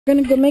We're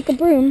gonna go make a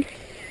broom.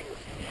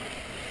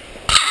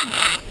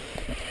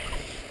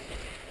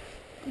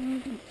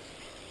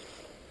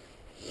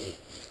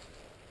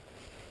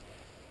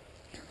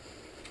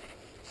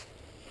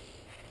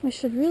 I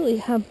should really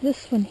have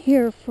this one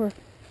here for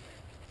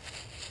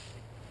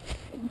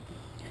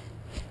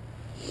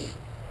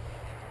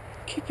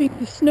keeping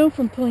the snow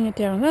from pulling it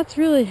down. That's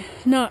really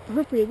not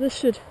appropriate. This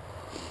should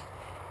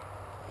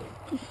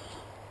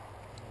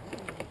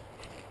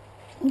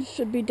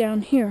be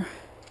down here.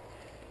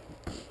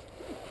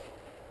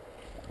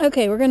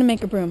 Okay, we're gonna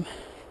make a broom.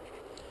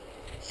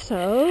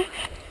 So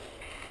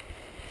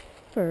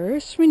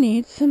first we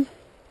need some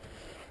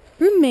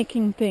broom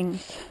making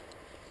things.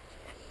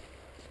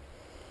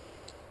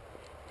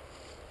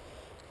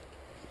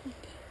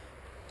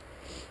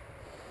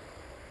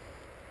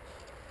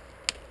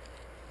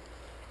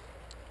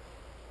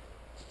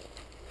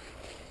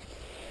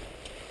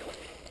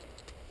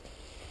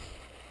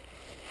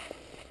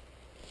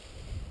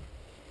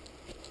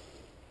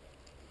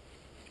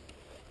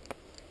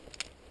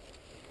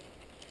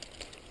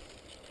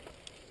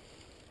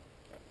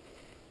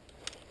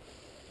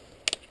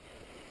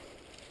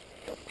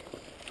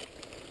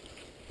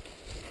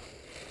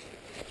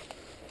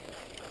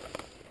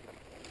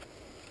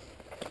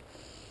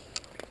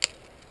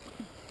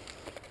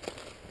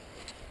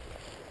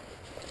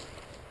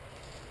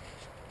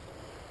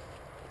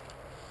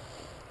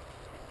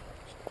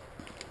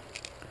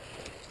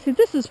 See,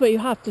 this is what you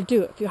have to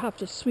do if you have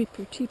to sweep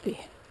your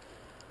teepee.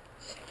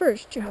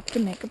 First, you have to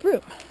make a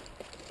broom.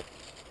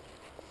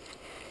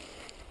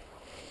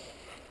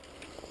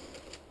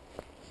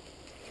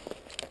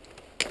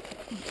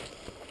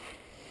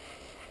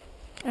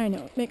 I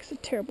know, it makes a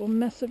terrible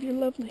mess of your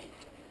lovely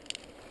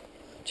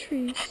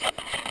trees.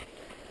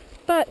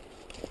 But,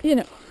 you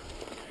know,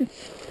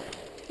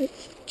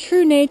 it's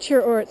true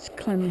nature or it's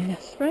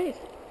cleanliness, right?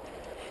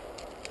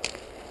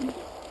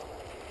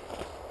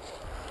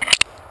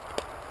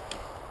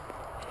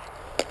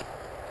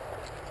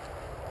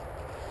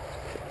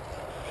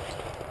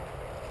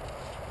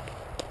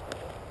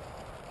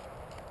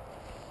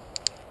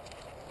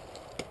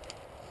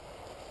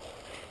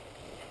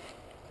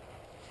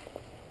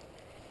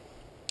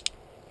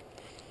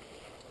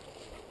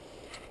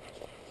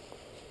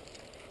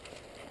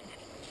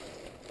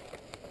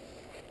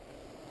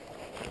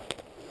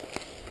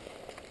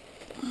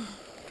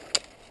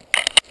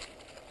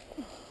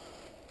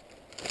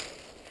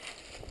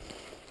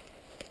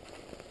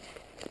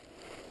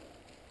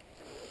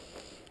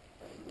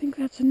 I think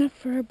that's enough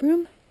for our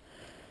broom.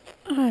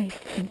 I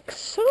think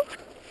so.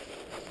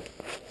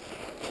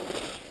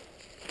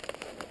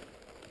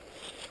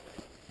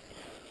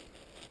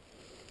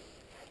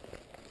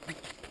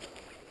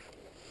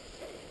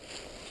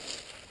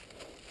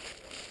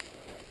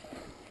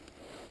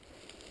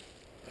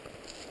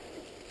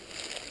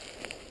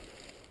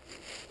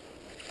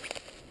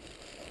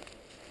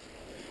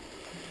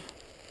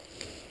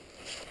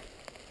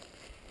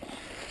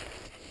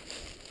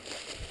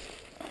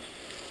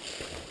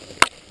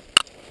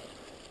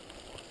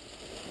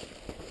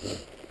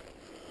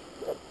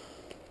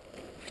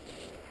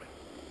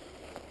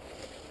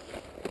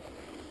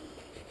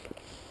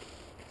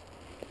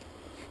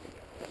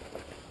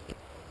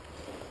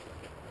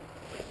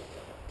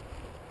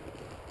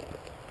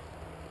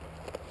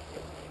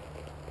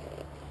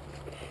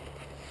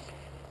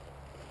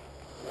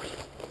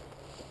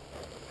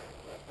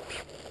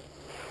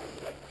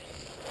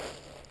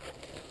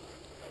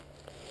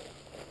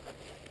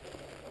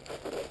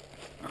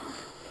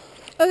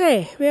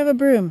 Okay, we have a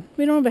broom.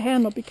 We don't have a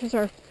handle because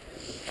our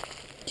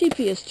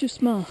teepee is too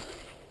small.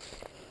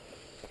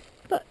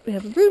 But we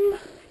have a broom.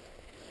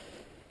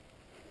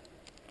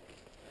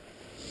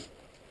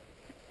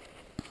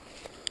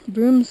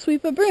 Broom,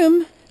 sweep a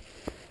broom.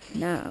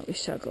 Now we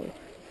shall go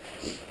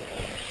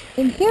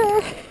in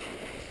here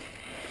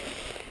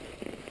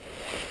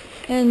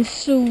and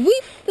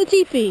sweep the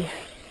teepee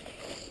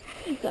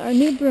with our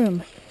new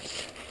broom.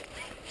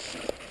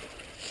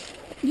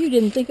 You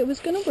didn't think it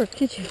was going to work,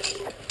 did you?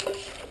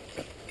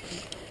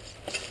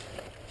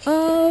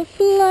 Oh,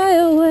 fly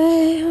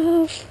away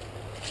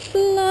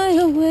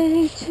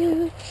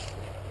to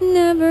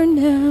Never,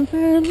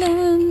 Never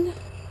Land.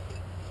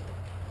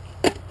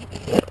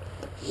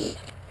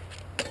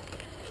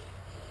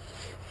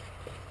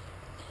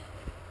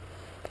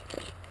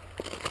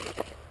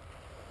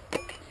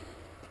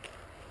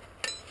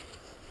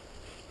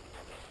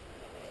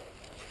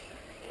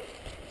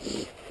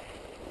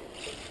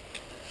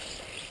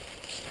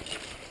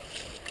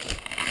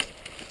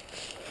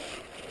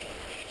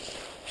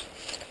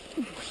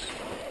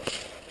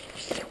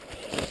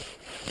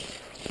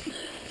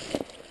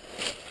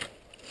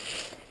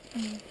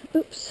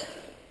 Oops.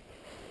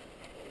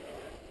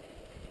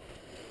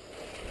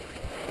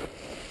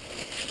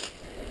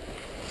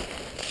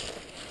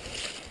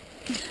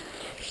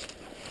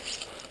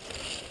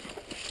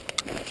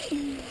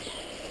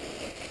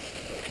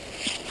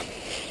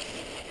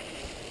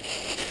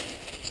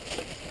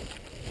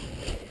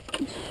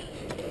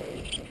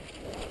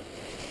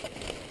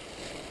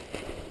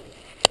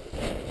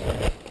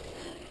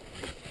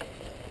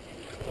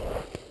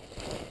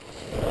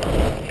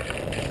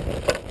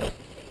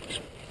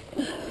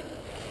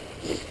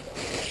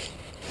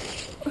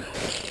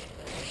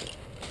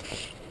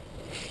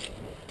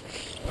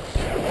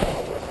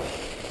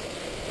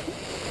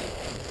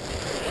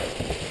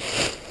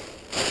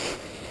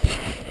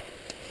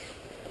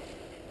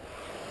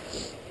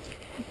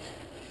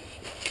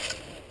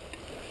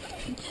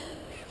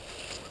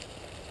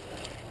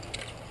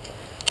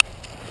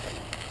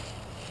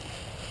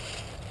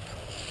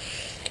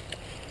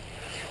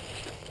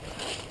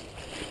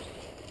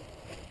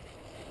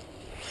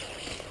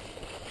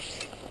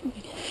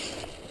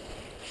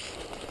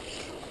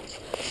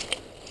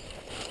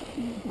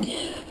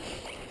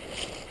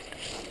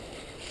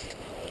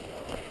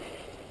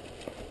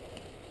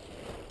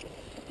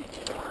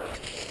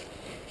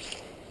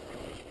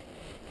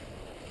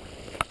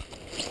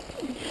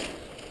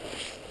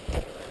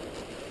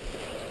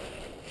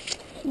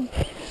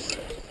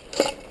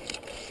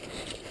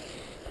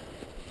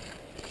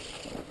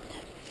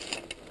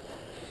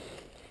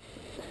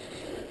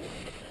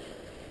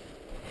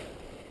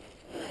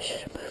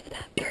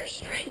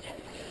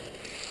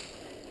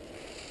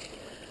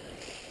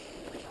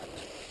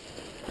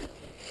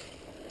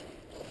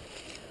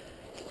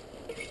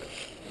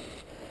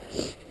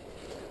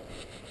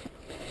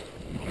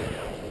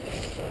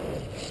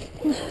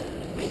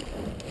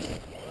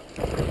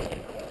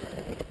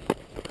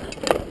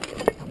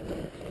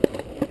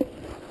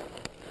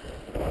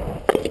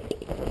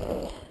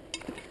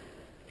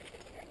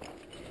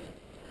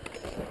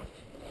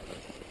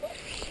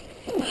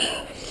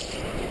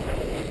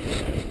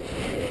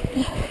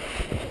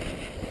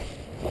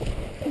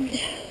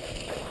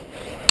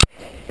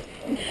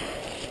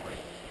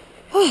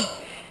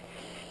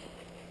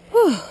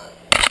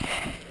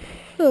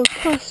 little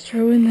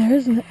claustro in there,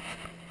 isn't it?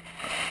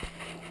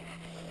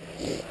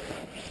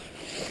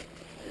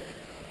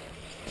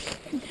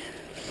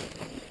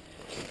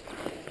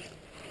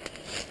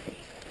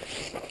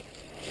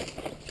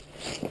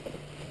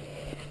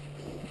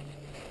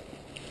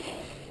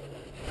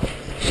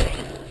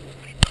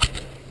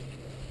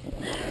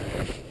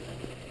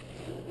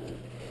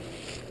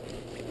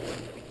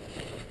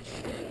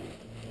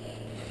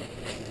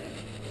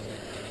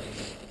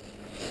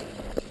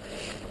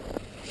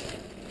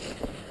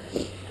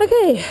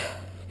 Okay,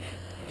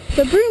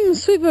 the broom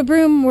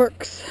sweep-a-broom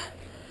works,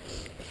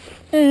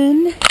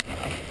 and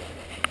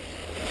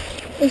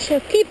we shall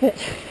keep it.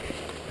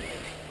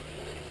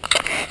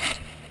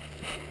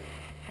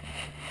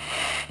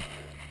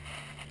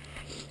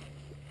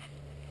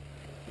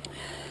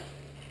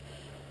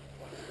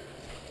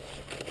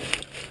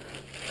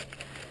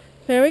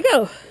 There we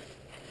go,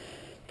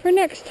 for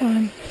next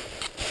time.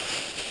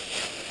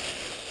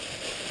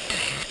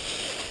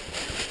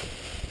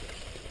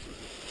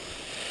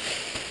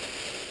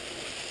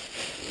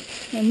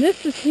 And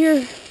this is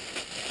here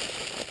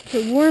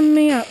to warm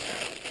me up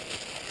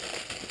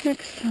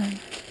next time.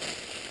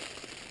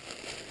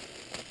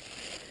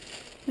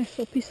 Nice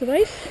little piece of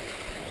ice.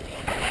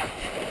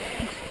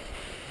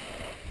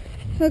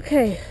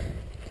 Okay.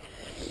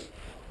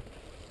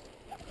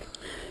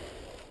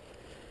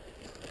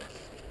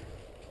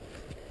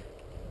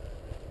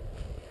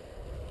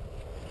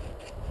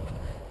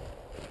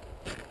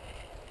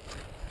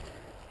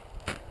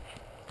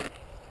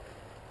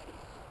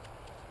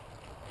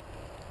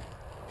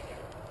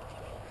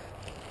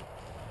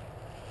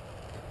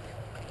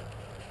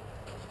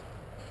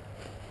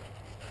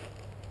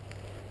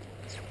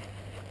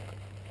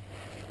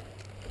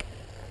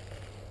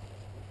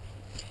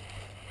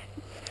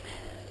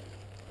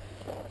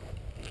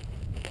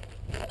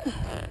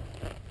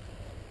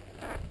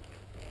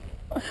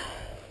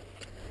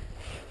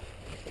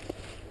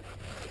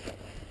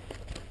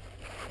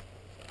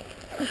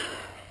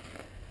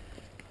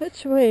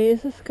 Which way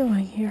is this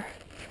going here?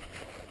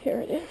 Here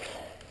it is.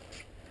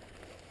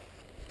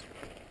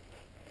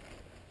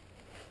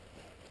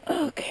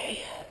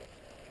 Okay.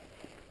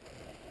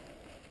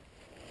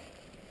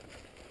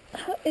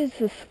 How is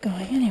this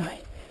going anyway?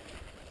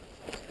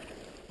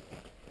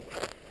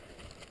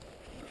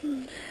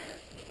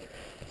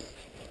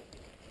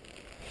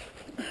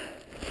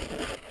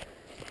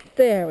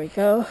 There we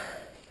go.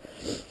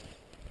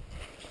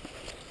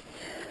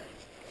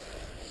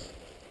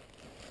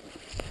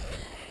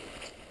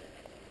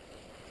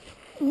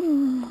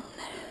 I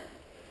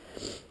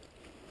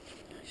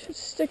should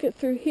stick it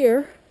through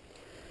here.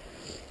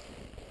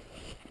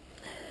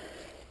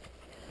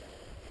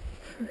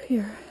 Through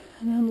here,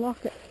 and then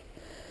lock it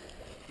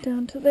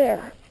down to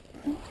there.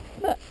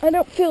 But I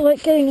don't feel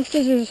like getting the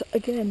scissors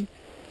again,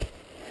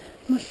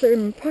 unless they're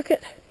in my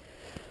pocket.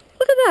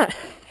 Look at that.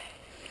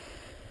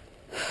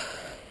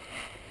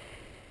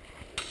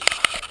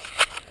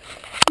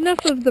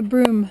 Enough of the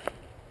broom